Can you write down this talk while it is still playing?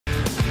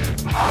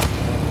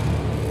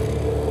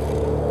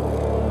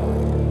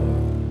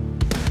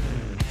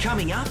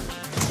Coming up,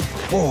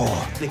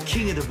 the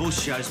king of the bush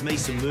shows me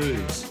some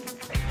moves.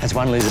 That's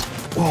one lizard.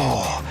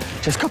 Oh,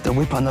 just got the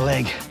whip on the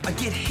leg. I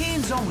get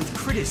hands-on with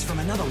critters from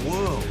another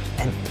world.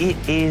 And it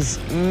is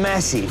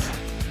massive.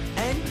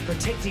 And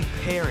protective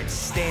parents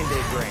stand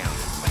their ground.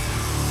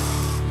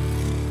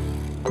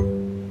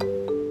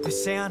 The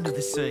sound of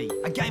the sea,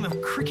 a game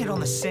of cricket on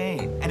the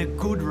sand, and a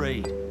good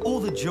read. All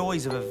the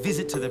joys of a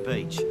visit to the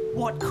beach.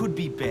 What could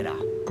be better?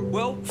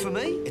 Well, for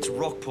me, it's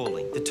rock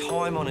pooling, the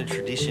time-honoured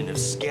tradition of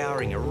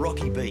scouring a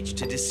rocky beach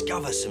to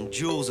discover some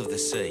jewels of the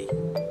sea.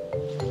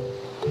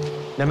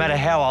 No matter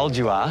how old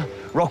you are,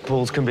 rock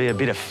pools can be a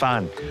bit of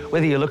fun.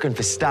 Whether you're looking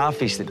for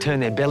starfish that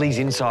turn their bellies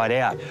inside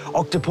out,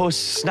 octopus,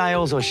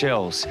 snails or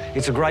shells,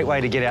 it's a great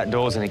way to get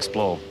outdoors and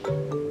explore.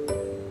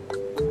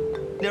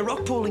 Now,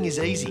 rock pooling is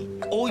easy.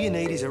 All you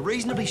need is a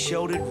reasonably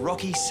sheltered,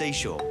 rocky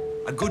seashore,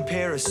 a good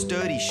pair of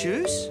sturdy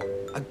shoes,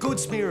 a good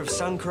smear of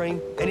sun cream,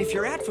 and if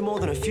you're out for more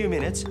than a few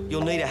minutes,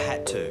 you'll need a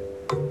hat too.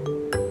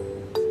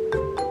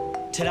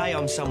 Today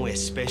I'm somewhere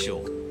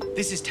special.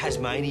 This is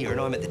Tasmania and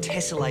I'm at the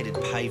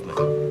tessellated pavement.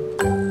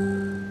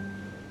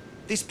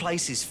 This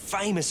place is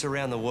famous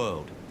around the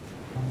world.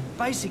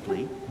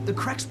 Basically, the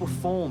cracks were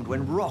formed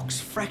when rocks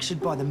fractured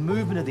by the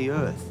movement of the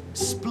earth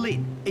split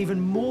even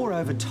more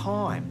over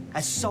time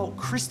as salt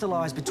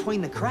crystallised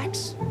between the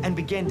cracks and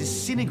began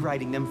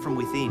disintegrating them from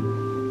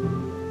within.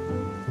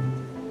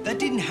 That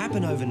didn't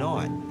happen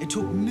overnight. It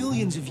took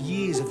millions of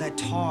years of that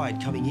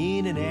tide coming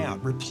in and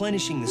out,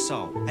 replenishing the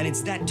salt. And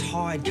it's that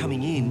tide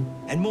coming in,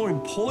 and more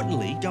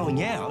importantly,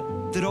 going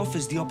out, that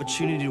offers the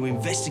opportunity to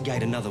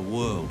investigate another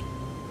world.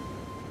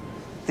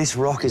 This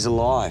rock is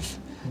alive.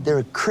 There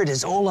are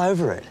critters all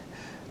over it.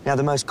 Now,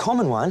 the most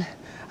common one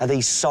are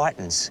these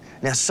sightons.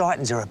 Now,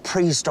 sightons are a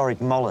prehistoric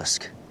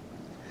mollusk.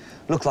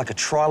 Look like a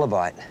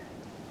trilobite.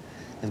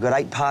 They've got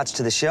 8 parts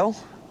to the shell,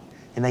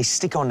 and they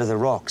stick onto the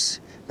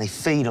rocks. They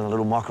feed on the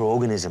little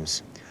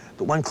microorganisms.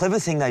 But one clever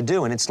thing they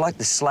do, and it's like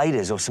the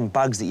slaters or some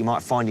bugs that you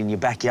might find in your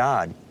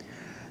backyard,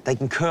 they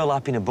can curl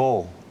up in a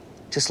ball,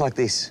 just like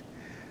this,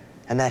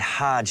 and that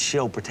hard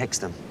shell protects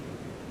them.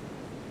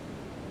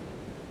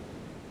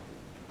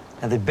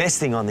 Now, the best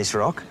thing on this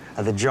rock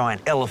are the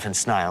giant elephant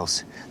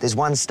snails. There's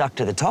one stuck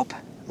to the top,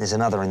 there's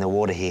another in the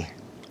water here.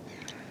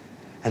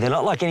 And they're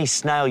not like any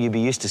snail you'd be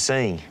used to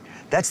seeing.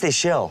 That's their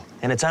shell,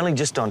 and it's only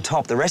just on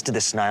top. The rest of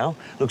the snail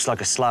looks like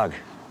a slug,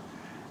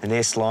 and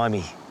they're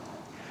slimy.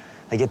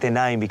 They get their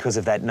name because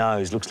of that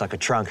nose, looks like a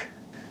trunk.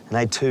 And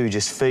they too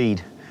just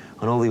feed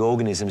on all the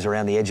organisms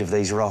around the edge of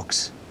these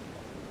rocks.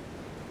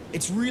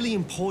 It's really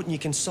important you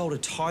consult a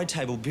tide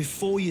table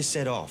before you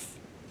set off.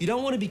 You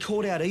don't want to be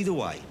caught out either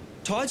way.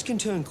 Tides can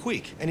turn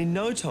quick and in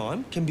no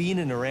time can be in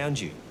and around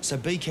you, so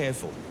be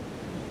careful.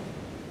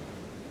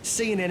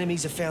 Sea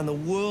anemones are found the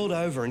world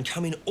over and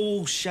come in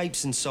all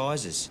shapes and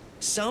sizes.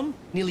 Some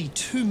nearly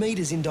 2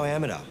 metres in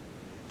diameter.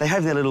 They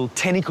have their little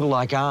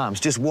tentacle-like arms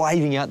just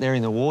waving out there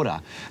in the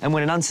water. And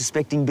when an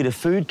unsuspecting bit of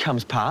food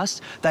comes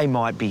past, they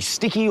might be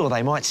sticky or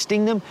they might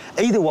sting them.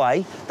 Either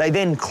way, they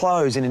then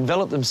close and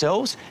envelop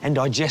themselves and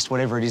digest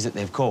whatever it is that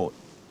they've caught.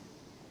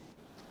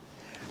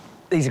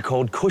 These are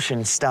called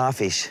cushion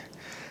starfish.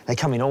 They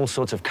come in all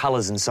sorts of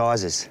colours and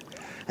sizes.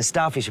 And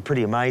starfish are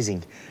pretty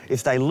amazing.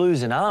 If they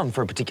lose an arm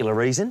for a particular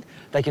reason,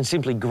 they can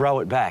simply grow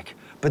it back.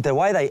 But the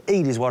way they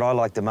eat is what I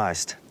like the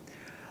most.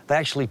 They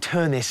actually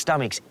turn their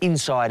stomachs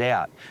inside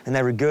out and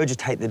they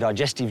regurgitate the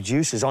digestive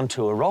juices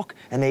onto a rock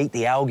and they eat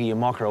the algae and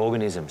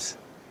microorganisms.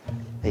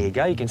 There you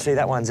go, you can see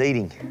that one's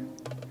eating.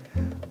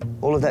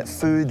 All of that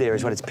food there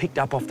is what it's picked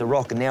up off the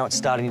rock and now it's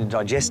starting to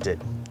digest it.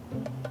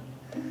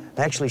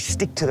 They actually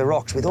stick to the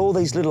rocks with all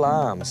these little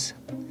arms.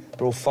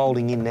 They're all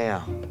folding in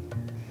now.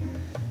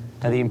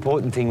 Now, the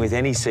important thing with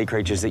any sea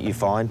creatures that you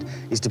find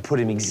is to put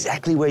them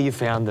exactly where you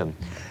found them.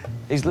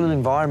 These little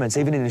environments,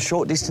 even in a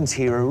short distance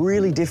here, are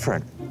really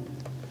different.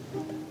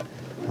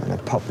 I'm going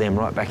to pop them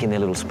right back in their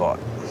little spot.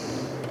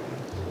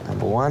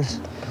 Number one,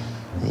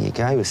 there you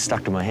go, it was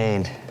stuck to my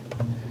hand.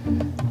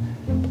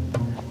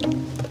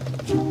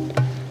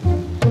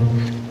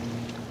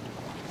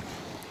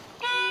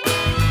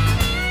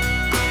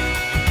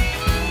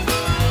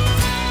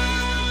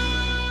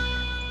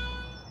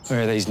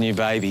 Where are these new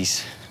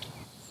babies?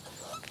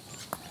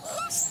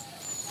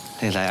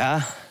 There they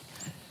are.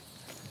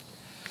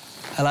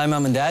 Hello,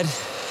 Mum and Dad.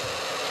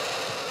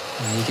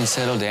 You can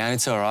settle down,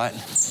 it's all right.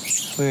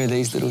 Where are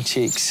these little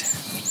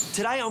chicks?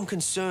 Today I'm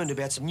concerned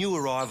about some new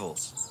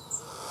arrivals.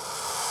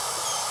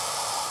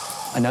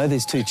 I know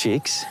there's 2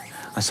 chicks.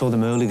 I saw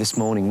them early this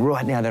morning.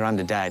 Right now they're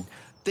under Dad.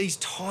 These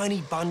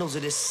tiny bundles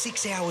are just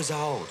 6 hours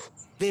old.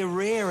 They're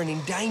rare and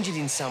endangered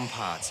in some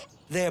parts.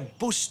 They're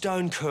bush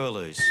stone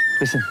curlews.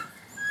 Listen.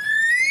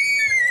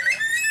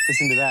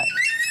 Listen to that.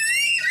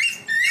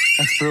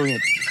 That's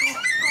brilliant.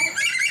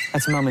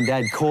 That's Mum and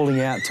Dad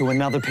calling out to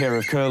another pair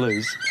of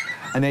curlews,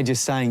 and they're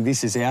just saying,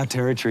 this is our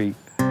territory.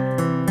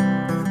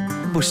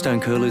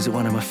 Bushstone curlews are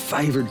one of my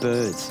favourite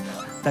birds.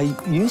 They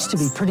used to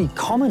be pretty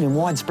common and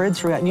widespread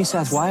throughout New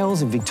South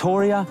Wales and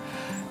Victoria.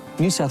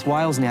 New South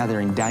Wales now, they're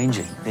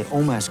endangered. They're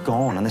almost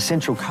gone. On the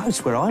Central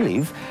Coast where I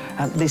live,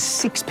 there's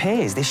 6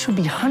 pairs. There should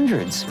be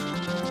hundreds.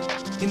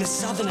 In the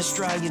southern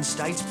Australian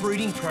states,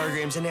 breeding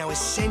programs are now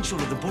essential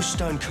to the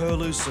bushstone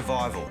curlew's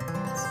survival.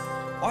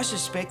 I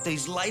suspect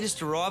these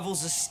latest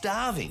arrivals are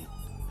starving.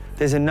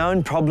 There's a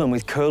known problem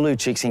with curlew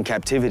chicks in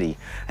captivity,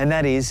 and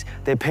that is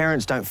their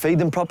parents don't feed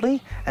them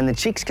properly and the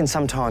chicks can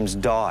sometimes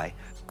die.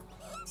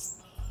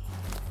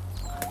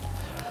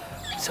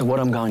 So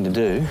what I'm going to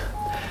do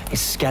is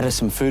scatter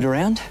some food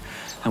around,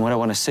 and what I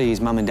want to see is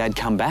Mum and Dad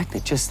come back.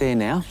 They're just there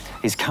now,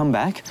 is come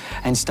back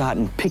and start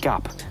and pick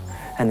up.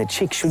 And the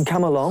chicks should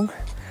come along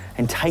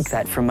and take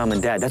that from Mum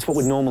and Dad. That's what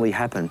would normally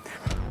happen.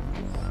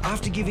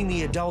 After giving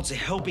the adults a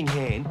helping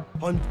hand,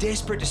 I'm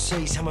desperate to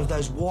see some of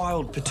those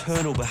wild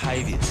paternal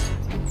behaviours.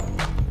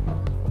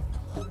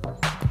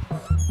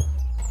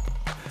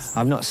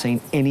 I've not seen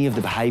any of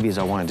the behaviours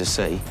I wanted to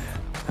see.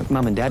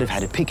 Mum and Dad have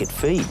had a picket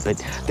feed, but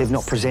they've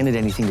not presented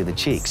anything to the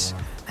chicks.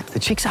 The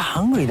chicks are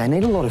hungry. They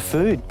need a lot of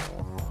food.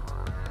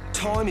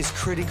 Time is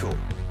critical.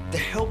 The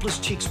helpless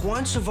chicks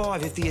won't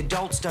survive if the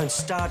adults don't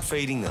start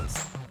feeding them.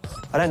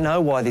 I don't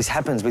know why this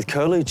happens with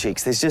curlew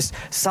chicks. There's just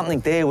something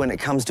there when it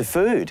comes to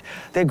food.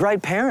 They're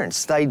great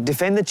parents. They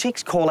defend the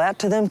chicks, call out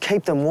to them,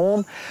 keep them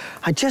warm.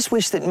 I just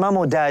wish that Mum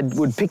or Dad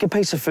would pick a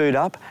piece of food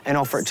up and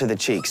offer it to the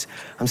chicks.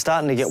 I'm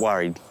starting to get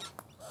worried.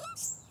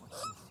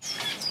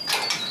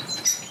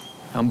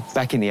 I'm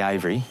back in the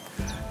aviary,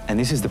 and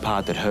this is the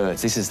part that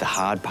hurts. This is the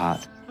hard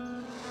part.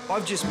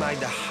 I've just made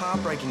the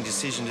heartbreaking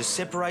decision to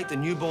separate the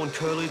newborn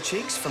curlew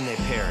chicks from their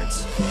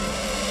parents.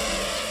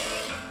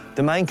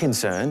 The main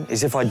concern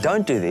is if I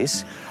don't do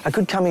this, I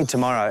could come here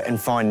tomorrow and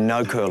find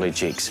no curlew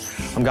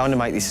chicks. I'm going to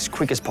make this as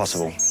quick as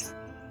possible.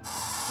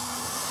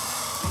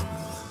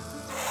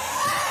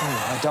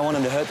 I don't want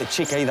them to hurt the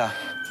chick either.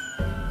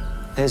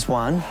 There's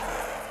one.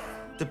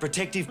 The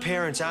protective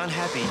parents aren't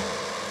happy.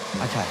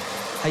 OK.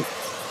 Hey,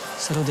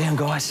 settle down,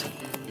 guys.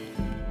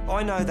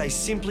 I know they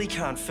simply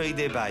can't feed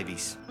their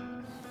babies.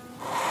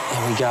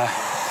 There we go.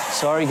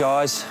 Sorry,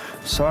 guys.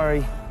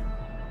 Sorry.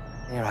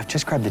 There, I've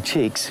just grabbed the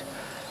chicks.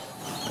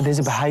 But there's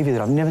a behaviour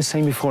that I've never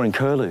seen before in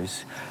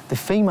curlews. The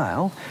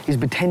female is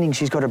pretending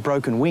she's got a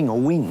broken wing or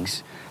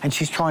wings, and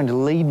she's trying to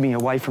lead me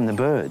away from the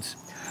birds.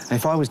 And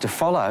if I was to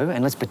follow,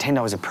 and let's pretend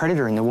I was a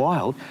predator in the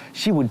wild,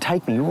 she would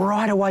take me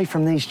right away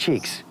from these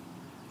chicks.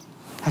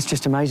 That's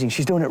just amazing.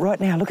 She's doing it right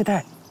now. Look at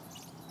that.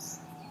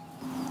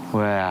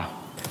 Wow.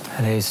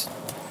 And there's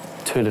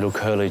 2 little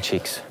curlew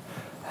chicks.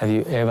 Have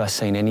you ever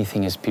seen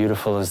anything as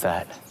beautiful as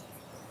that?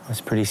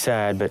 It's pretty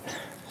sad, but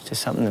it's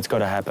just something that's got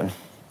to happen.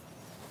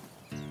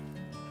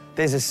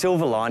 There's a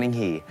silver lining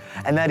here,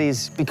 and that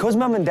is because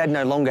Mum and Dad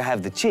no longer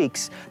have the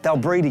chicks, they'll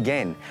breed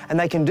again, and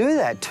they can do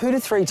that 2 to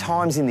 3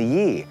 times in the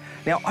year.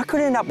 Now, I could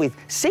end up with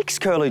 6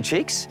 curlew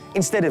chicks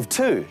instead of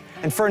 2,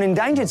 and for an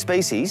endangered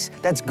species,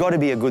 that's got to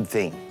be a good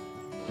thing.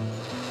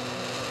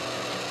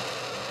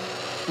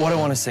 What I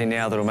want to see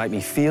now that'll make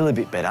me feel a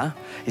bit better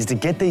is to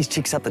get these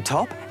chicks up the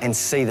top and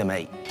see them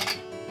eat.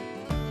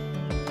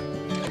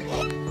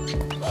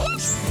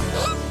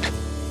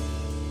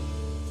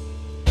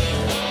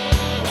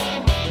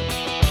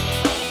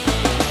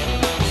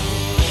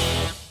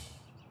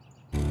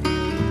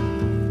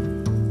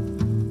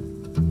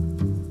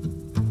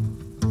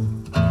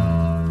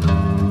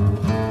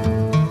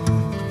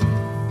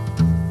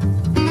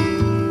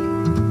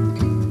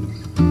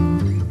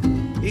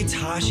 It's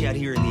harsh out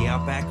here in the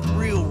Outback,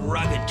 real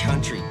rugged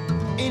country.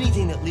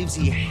 Anything that lives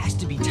here has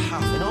to be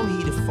tough, and I'm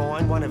here to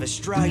find one of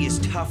Australia's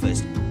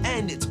toughest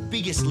and its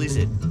biggest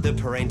lizard, the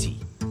Perentie.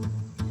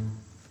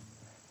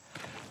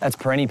 That's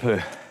Perentie poo,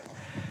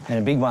 and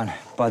a big one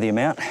by the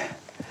amount.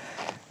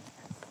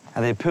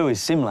 Now, their poo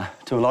is similar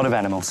to a lot of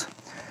animals.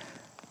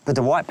 But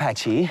the white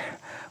patch here,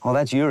 well,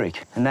 that's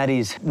uric, and that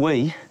is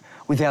wee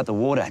without the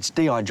water. It's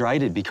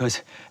dehydrated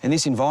because in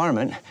this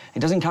environment, it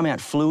doesn't come out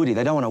fluidy.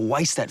 They don't want to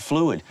waste that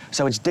fluid.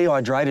 So it's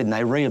dehydrated and they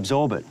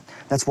reabsorb it.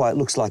 That's why it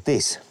looks like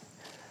this.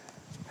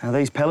 Now,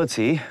 these pellets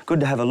here, good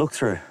to have a look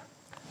through.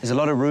 There's a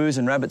lot of roos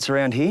and rabbits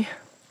around here.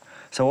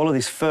 So all of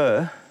this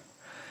fur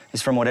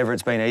is from whatever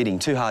it's been eating.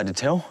 Too hard to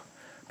tell,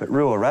 but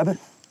roo or rabbit.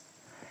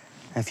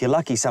 And if you're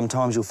lucky,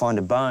 sometimes you'll find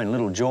a bone, a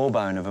little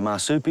jawbone of a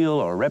marsupial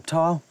or a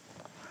reptile.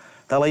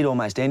 They'll eat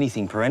almost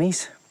anything,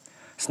 Perenties.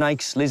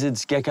 Snakes,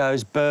 lizards,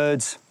 geckos,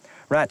 birds,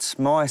 rats,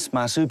 mice,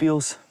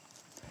 marsupials.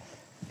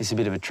 This is a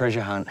bit of a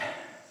treasure hunt.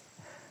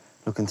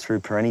 Looking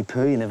through Perentie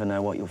poo, you never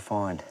know what you'll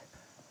find.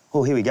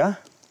 Oh, here we go.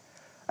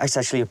 That's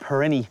actually a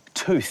Perentie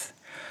tooth.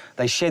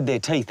 They shed their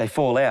teeth, they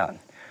fall out.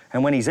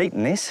 And when he's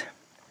eaten this,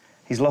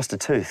 he's lost a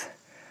tooth.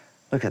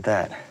 Look at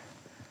that.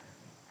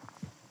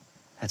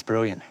 That's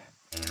brilliant.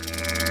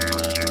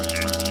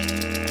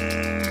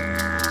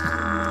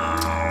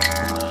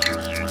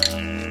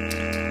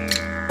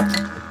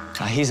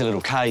 Here's a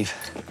little cave.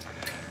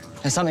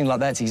 Now, something like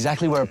that's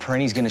exactly where a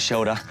Perentie's going to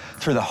shelter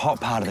through the hot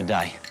part of the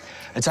day.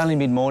 It's only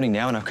mid-morning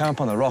now and I've come up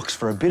on the rocks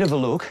for a bit of a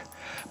look,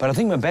 but I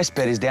think my best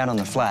bet is down on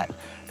the flat.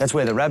 That's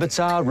where the rabbits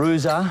are,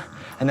 roos are,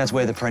 and that's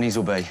where the Perenties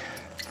will be.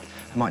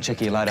 I might check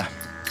you later.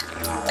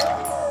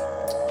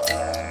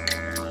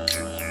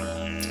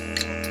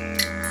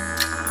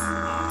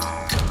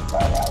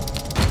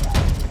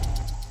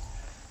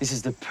 This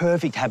is the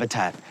perfect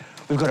habitat.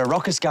 We've got a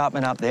rock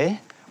escarpment up there,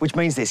 which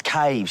means there's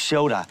caves,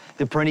 shelter.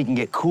 The Perentie can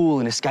get cool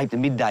and escape the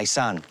midday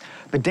sun.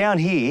 But down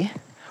here,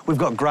 we've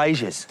got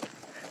graziers.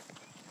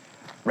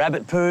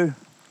 Rabbit poo,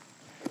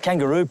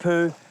 kangaroo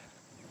poo.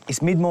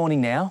 It's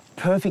mid-morning now,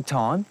 perfect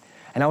time,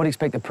 and I would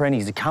expect the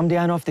Perenties to come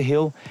down off the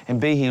hill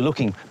and be here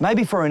looking,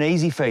 maybe for an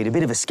easy feed, a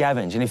bit of a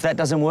scavenge, and if that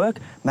doesn't work,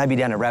 maybe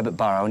down a rabbit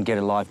burrow and get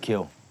a live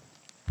kill.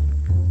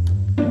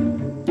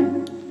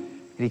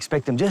 You'd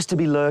expect them just to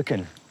be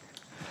lurking.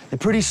 They're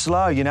pretty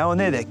slow, you know, and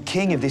they're the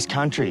king of this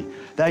country.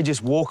 They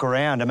just walk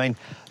around. I mean,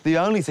 the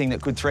only thing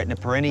that could threaten a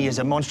Perentie is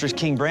a monstrous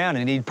king brown,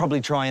 and he'd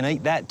probably try and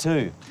eat that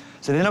too.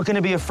 So they're not going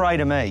to be afraid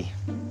of me.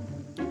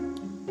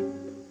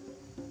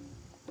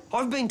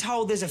 I've been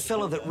told there's a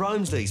fella that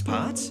roams these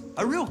parts,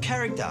 a real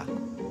character.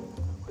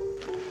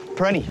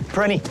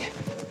 Perentie.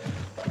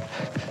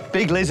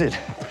 Big lizard.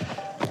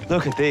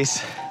 Look at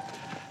this.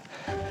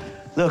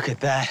 Look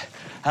at that.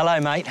 Hello,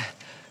 mate.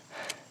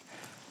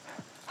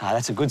 Ah,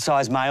 that's a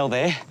good-sized male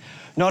there.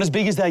 Not as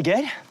big as they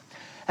get.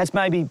 That's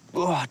maybe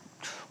 1.2,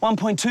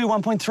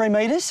 1.3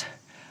 metres.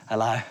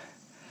 Hello.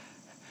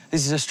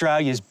 This is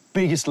Australia's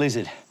biggest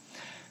lizard,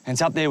 and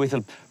it's up there with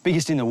the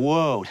biggest in the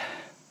world.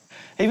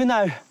 Even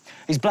though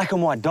he's black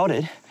and white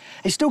dotted,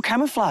 he's still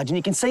camouflaged, and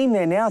you can see him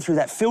there now through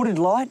that filtered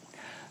light,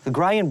 the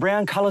grey and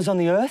brown colours on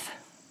the earth.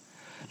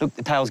 Look,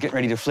 the tail's getting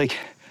ready to flick.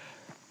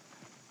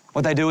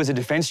 What they do as a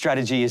defence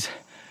strategy is,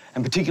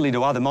 and particularly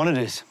to other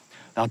monitors,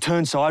 they'll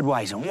turn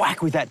sideways and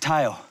whack with that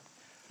tail.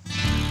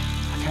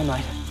 OK,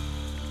 mate.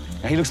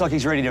 Now, he looks like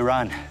he's ready to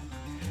run.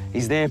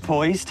 He's there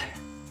poised,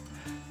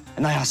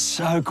 and they are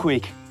so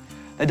quick.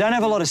 They don't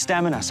have a lot of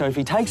stamina, so if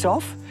he takes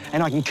off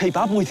and I can keep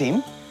up with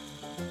him,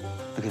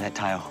 look at that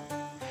tail.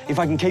 If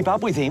I can keep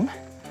up with him,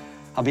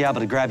 I'll be able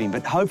to grab him,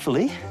 but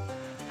hopefully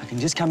I can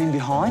just come in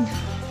behind.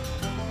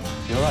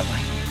 You all right,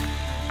 mate?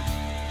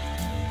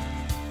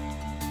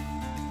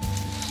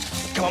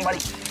 Come on, buddy.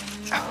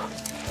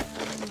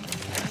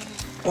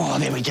 Oh,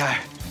 there we go.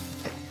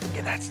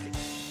 Yeah, that's it.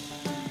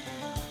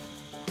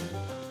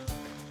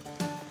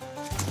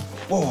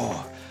 Whoa,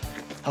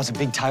 that was a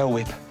big tail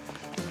whip.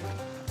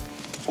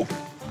 Oh.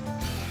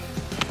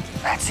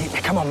 That's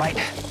it. Come on, mate.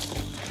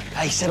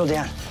 Hey, settle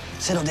down.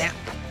 Settle down.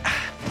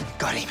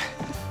 Got him.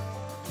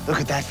 Look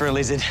at that for a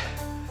lizard.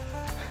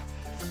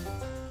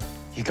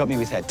 You got me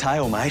with that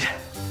tail, mate.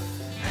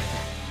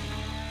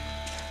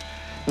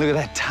 Look at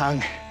that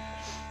tongue.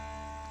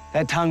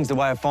 That tongue's the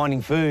way of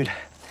finding food,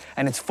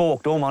 and it's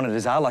forked, all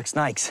monitors are, like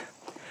snakes.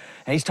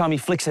 And each time he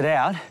flicks it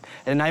out,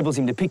 it enables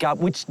him to pick up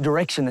which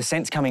direction the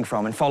scent's coming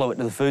from and follow it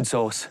to the food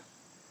source.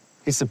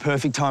 It's the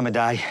perfect time of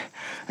day,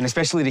 and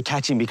especially to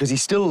catch him because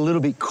he's still a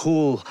little bit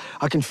cool.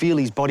 I can feel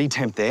his body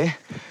temp there,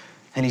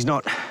 and he's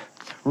not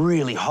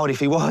really hot. If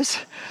he was,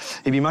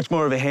 he'd be much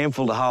more of a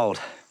handful to hold.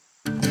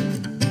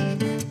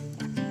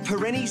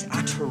 Perenties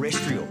are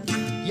terrestrial.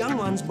 Young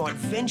ones might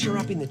venture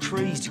up in the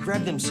trees to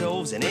grab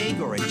themselves an egg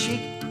or a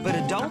chick, but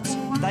adults,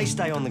 they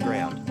stay on the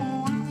ground.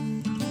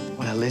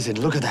 What a lizard.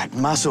 Look at that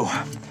muscle,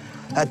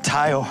 that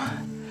tail.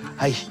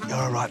 Hey, you're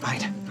all right,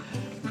 mate.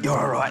 You're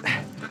all right.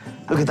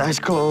 Look at those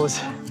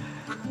claws.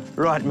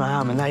 Right, my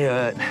arm, and they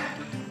hurt.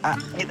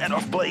 Get that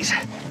off, please.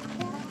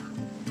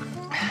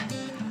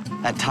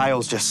 That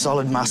tail's just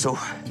solid muscle.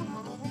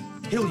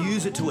 He'll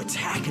use it to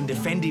attack and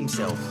defend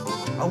himself.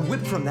 A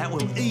whip from that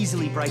will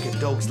easily break a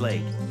dog's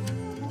leg.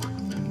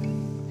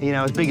 You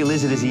know, as big a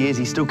lizard as he is,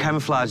 he's still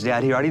camouflaged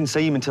out here. I didn't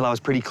see him until I was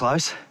pretty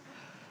close.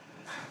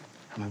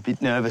 I'm a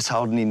bit nervous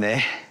holding him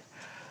there.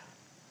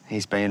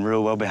 He's being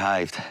real well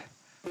behaved.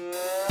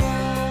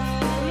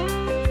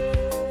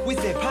 With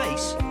their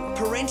pace,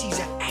 Perenties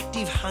are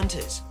active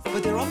hunters,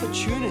 but they're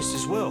opportunists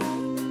as well.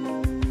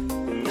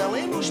 They'll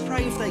ambush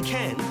prey if they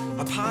can.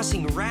 A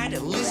passing rat, a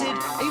lizard,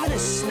 even a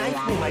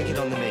snake will make it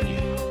on the menu.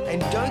 And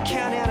don't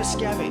count out a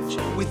scavenge.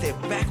 With their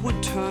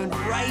backward-turned,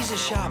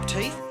 razor-sharp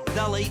teeth,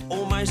 they'll eat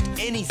almost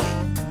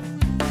anything.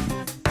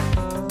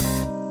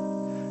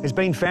 It's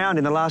been found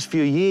in the last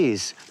few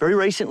years, very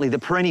recently,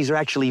 that Perenties are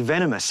actually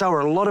venomous. So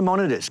are a lot of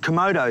monitors.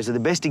 Komodos are the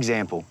best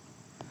example.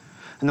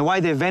 And the way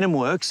their venom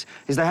works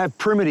is they have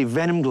primitive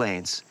venom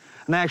glands,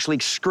 and they actually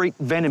excrete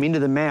venom into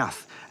the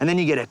mouth. And then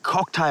you get a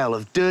cocktail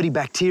of dirty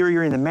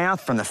bacteria in the mouth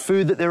from the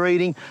food that they're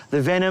eating,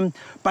 the venom.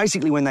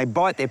 Basically, when they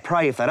bite their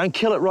prey, if they don't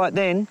kill it right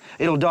then,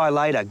 it'll die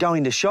later, go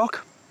into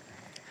shock.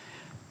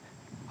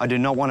 I do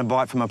not want to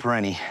bite from a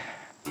Perentie.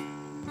 All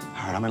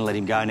right, I'm going to let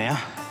him go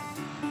now.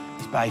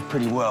 He's behaved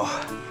pretty well.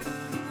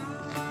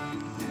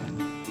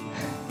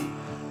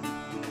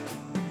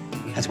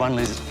 That's one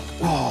lizard.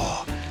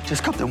 Whoa,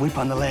 just copped a whip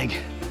on the leg.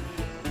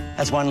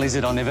 That's one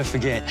lizard I'll never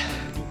forget.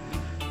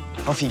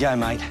 Off you go,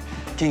 mate.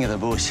 King of the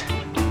bush.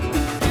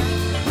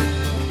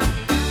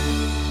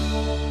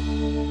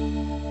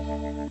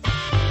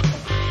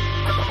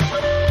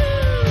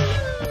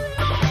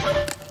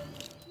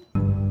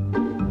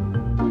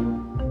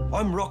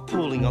 I'm rock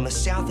pooling on the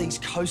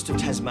southeast coast of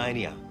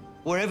Tasmania.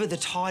 Wherever the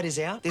tide is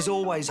out, there's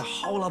always a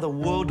whole other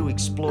world to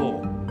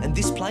explore. And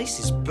this place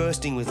is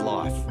bursting with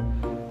life.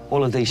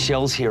 All of these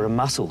shells here are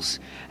mussels,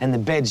 and the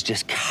beds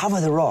just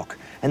cover the rock,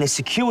 and they're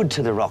secured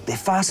to the rock. They're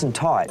fastened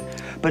tight.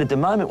 But at the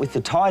moment, with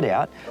the tide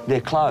out,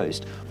 they're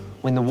closed.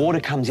 When the water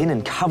comes in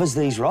and covers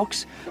these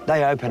rocks,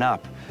 they open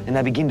up and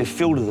they begin to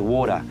filter the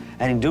water.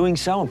 And in doing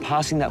so and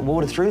passing that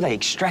water through, they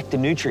extract the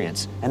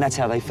nutrients, and that's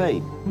how they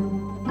feed.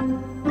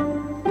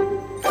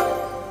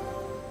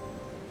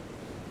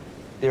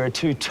 There are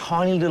two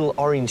tiny little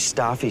orange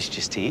starfish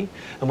just here,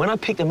 and when I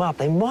pick them up,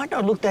 they might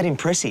not look that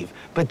impressive,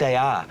 but they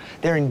are.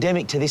 They're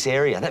endemic to this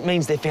area. That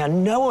means they're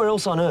found nowhere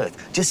else on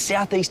Earth, just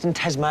southeastern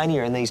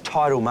Tasmania and these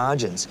tidal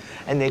margins,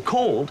 and they're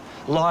called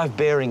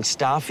live-bearing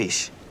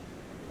starfish.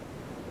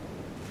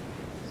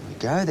 There we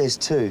go, there's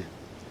two.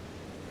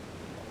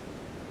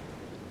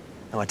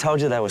 Now, I told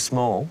you they were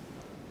small.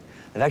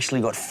 They've actually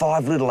got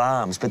 5 little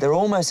arms, but they're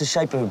almost the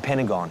shape of a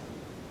pentagon.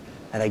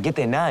 And they get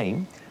their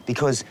name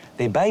because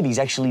their babies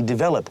actually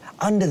develop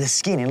under the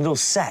skin in little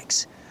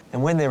sacs.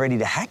 And when they're ready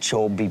to hatch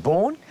or be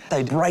born,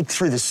 they break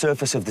through the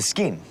surface of the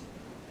skin.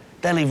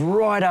 They live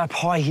right up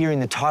high here in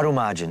the tidal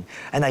margin,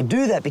 and they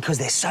do that because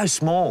they're so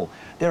small.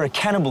 They're a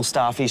cannibal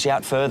starfish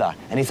out further,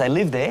 and if they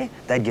live there,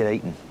 they'd get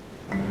eaten.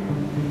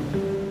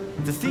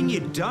 The thing you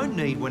don't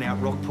need when out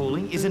rock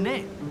pooling is a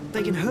net.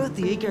 They can hurt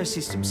the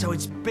ecosystem, so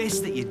it's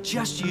best that you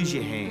just use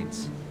your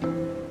hands.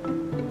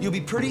 You'll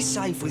be pretty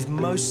safe with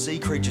most sea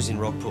creatures in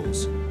rock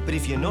pools, but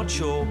if you're not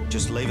sure,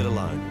 just leave it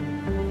alone.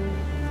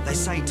 They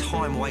say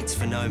time waits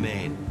for no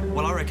man.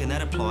 Well, I reckon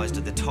that applies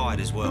to the tide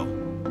as well.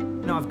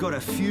 Now, I've got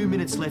a few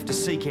minutes left to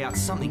seek out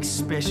something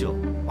special.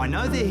 I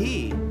know they're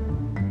here.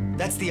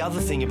 That's the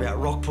other thing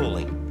about rock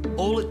pooling.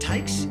 All it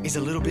takes is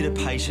a little bit of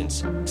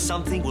patience.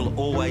 Something will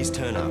always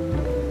turn up.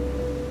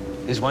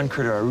 There's one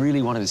critter I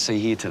really wanted to see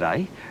here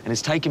today, and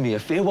it's taken me a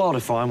fair while to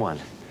find one.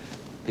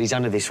 But he's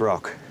under this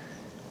rock.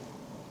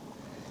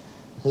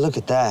 Look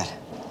at that.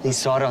 These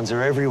sidons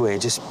are everywhere,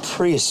 just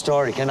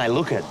prehistoric, and they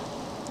look it.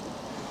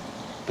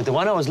 But the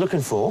one I was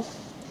looking for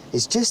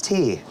is just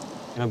here.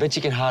 And I bet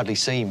you can hardly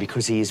see him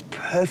because he is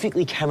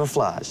perfectly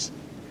camouflaged.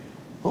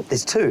 Oh,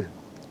 there's two.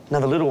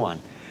 Another little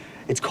one.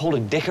 It's called a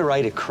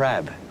decorator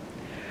crab.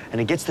 And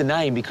it gets the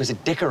name because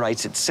it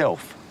decorates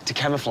itself to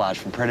camouflage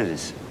from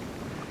predators.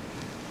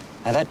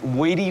 Now, that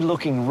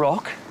weedy-looking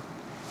rock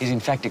is in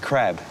fact a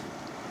crab.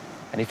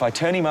 And if I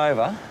turn him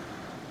over,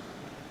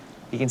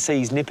 you can see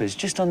his nippers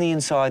just on the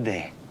inside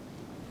there.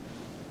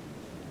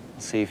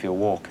 I'll see if he'll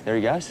walk. There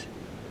he goes.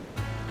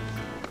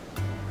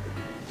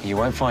 You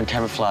won't find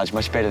camouflage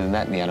much better than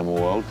that in the animal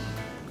world.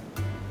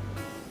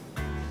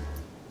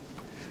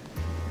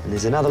 And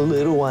there's another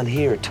little one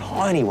here, a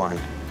tiny one.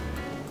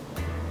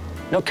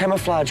 Not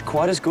camouflaged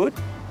quite as good,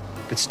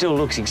 but still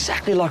looks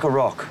exactly like a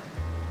rock.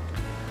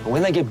 And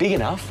when they get big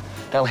enough,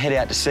 they'll head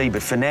out to sea,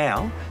 but for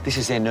now, this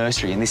is their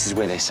nursery and this is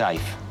where they're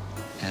safe.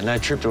 Now, no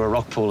trip to a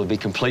rock pool would be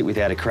complete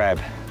without a crab.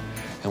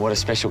 And what a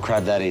special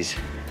crab that is.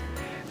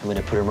 I'm going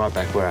to put him right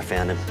back where I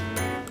found him.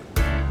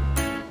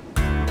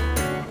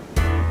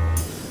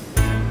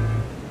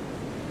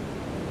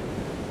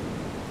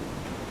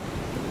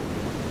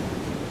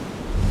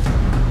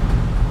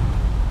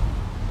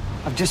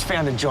 I've just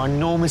found a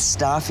ginormous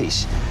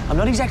starfish. I'm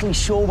not exactly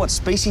sure what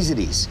species it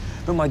is,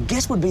 but my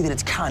guess would be that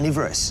it's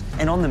carnivorous.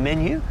 And on the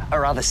menu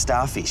are other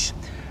starfish.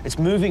 It's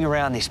moving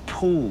around this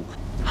pool,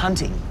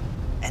 hunting,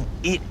 and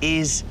it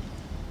is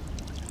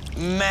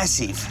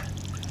massive.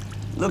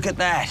 Look at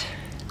that.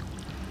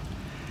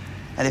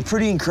 And they're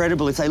pretty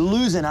incredible. If they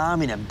lose an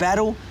arm in a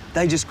battle,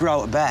 they just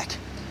grow it back.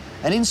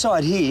 And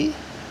inside here,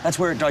 that's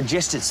where it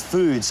digests its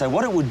food. So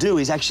what it would do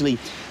is actually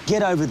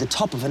get over the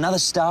top of another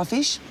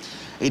starfish.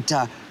 It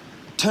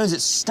turns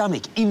its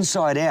stomach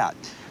inside out,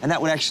 and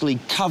that would actually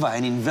cover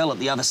and envelop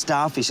the other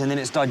starfish, and then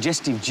its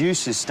digestive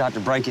juices start to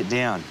break it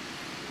down.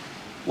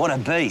 What a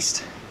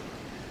beast.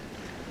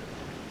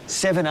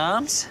 7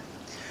 arms,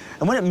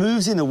 and when it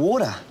moves in the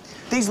water,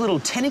 these little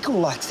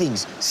tentacle-like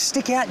things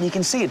stick out and you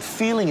can see it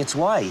feeling its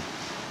way.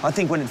 I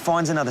think when it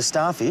finds another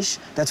starfish,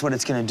 that's what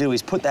it's going to do,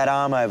 is put that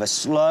arm over,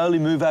 slowly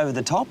move over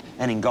the top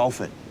and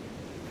engulf it.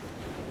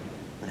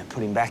 I'm going to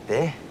put him back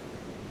there.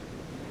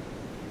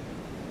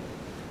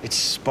 It's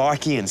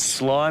spiky and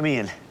slimy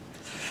and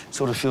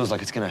sort of feels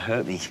like it's going to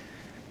hurt me.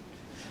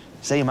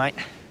 See you, mate.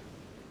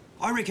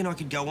 I reckon I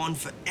could go on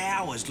for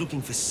hours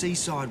looking for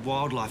seaside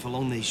wildlife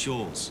along these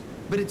shores.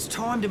 But it's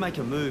time to make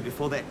a move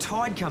before that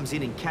tide comes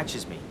in and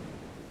catches me.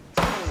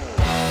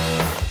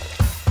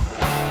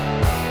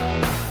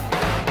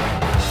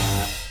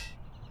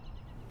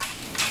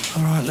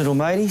 All right, little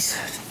mateys,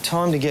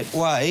 time to get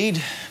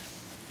weighed.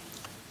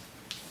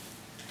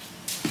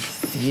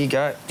 Here you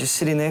go. Just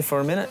sit in there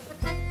for a minute.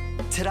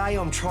 Today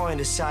I'm trying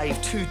to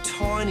save 2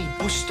 tiny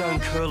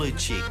bushstone curlew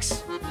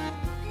chicks.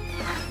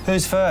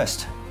 Who's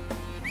first?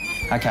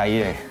 Okay,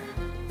 you.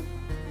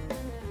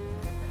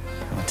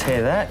 I'll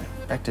tear that,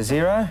 back to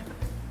 0.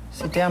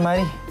 Sit down,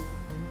 matey.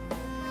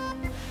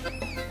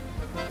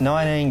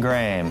 19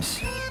 grams.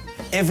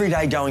 Every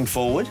day going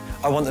forward,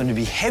 I want them to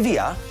be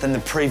heavier than the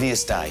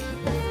previous day.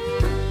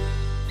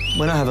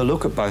 When I have a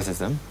look at both of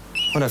them,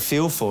 what I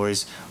feel for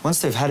is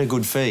once they've had a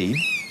good feed,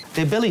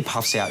 their belly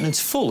puffs out and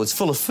it's full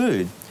of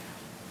food.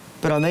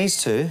 But on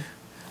these two,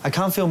 I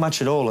can't feel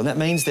much at all, and that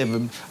means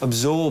they've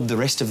absorbed the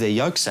rest of their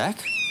yolk sac.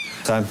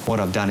 So what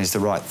I've done is the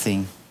right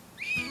thing.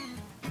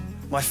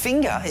 My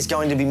finger is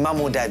going to be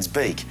Mum or Dad's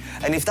beak,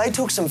 and if they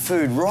took some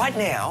food right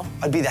now,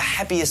 I'd be the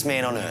happiest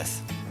man on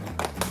earth.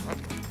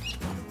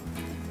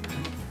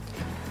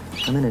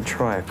 I'm going to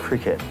try a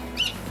cricket.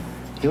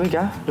 Here we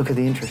go. Look at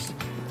the interest.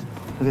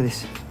 Look at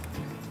this.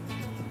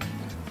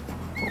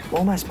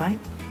 Almost, mate.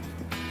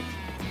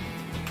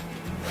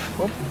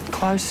 Oh,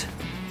 close.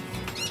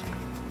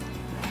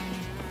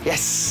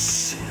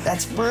 Yes,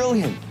 that's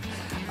brilliant.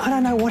 I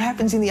don't know what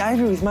happens in the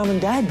aviary with Mum and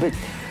Dad, but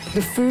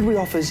the food we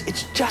offer,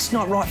 it's just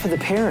not right for the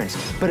parents,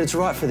 but it's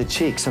right for the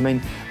chicks. I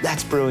mean,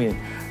 that's brilliant.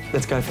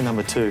 Let's go for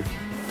number 2.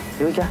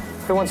 Here we go.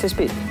 Who wants this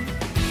bit?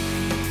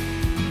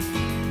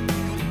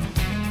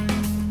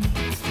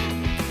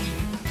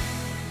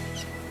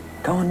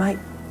 Go on, mate.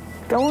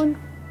 Go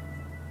on.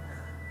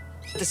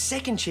 The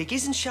second chick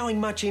isn't showing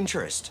much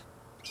interest.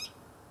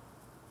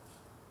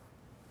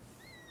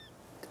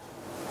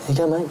 Here you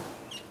go, mate.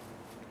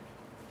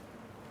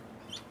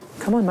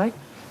 Come on, mate.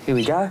 Here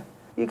we go.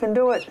 You can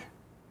do it.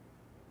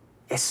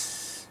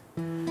 Yes.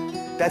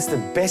 That's the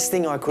best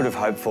thing I could have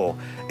hoped for.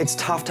 It's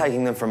tough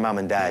taking them from Mum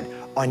and Dad.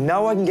 I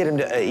know I can get them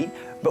to eat,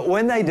 but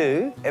when they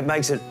do, it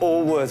makes it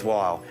all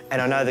worthwhile,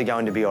 and I know they're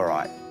going to be all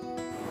right.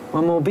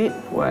 One more bit?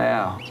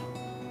 Wow.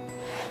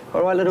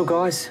 All right, little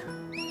guys.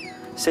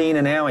 See you in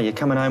an hour. You're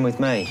coming home with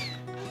me.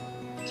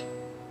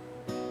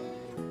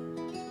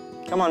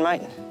 Come on,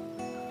 mate.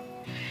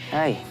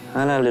 Hey,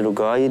 hello, little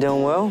guy. You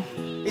doing well?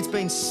 It's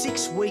been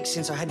 6 weeks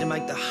since I had to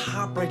make the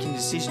heartbreaking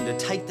decision to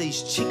take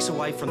these chicks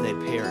away from their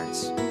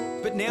parents.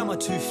 But now my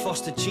 2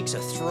 foster chicks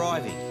are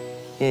thriving.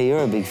 Yeah,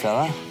 you're a big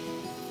fella.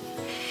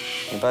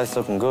 You're both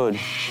looking good.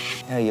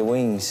 How are your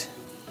wings?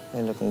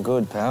 They're looking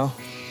good, pal.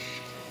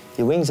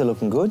 Your wings are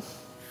looking good.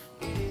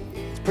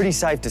 It's pretty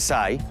safe to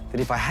say that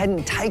if I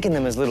hadn't taken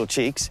them as little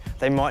chicks,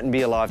 they mightn't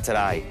be alive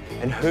today.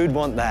 And who'd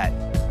want that?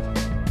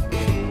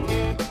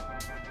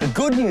 The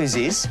good news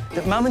is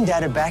that Mum and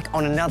Dad are back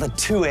on another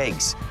 2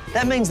 eggs.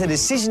 That means the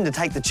decision to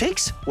take the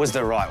chicks was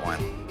the right one.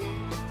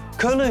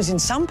 Curlews in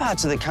some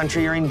parts of the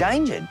country are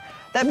endangered.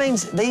 That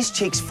means these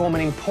chicks form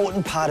an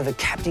important part of a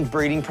captive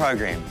breeding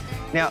program.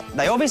 Now,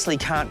 they obviously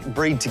can't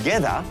breed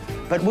together,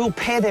 but we'll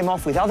pair them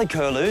off with other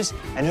curlews,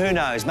 and who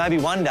knows, maybe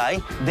one day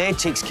their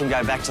chicks can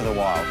go back to the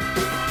wild.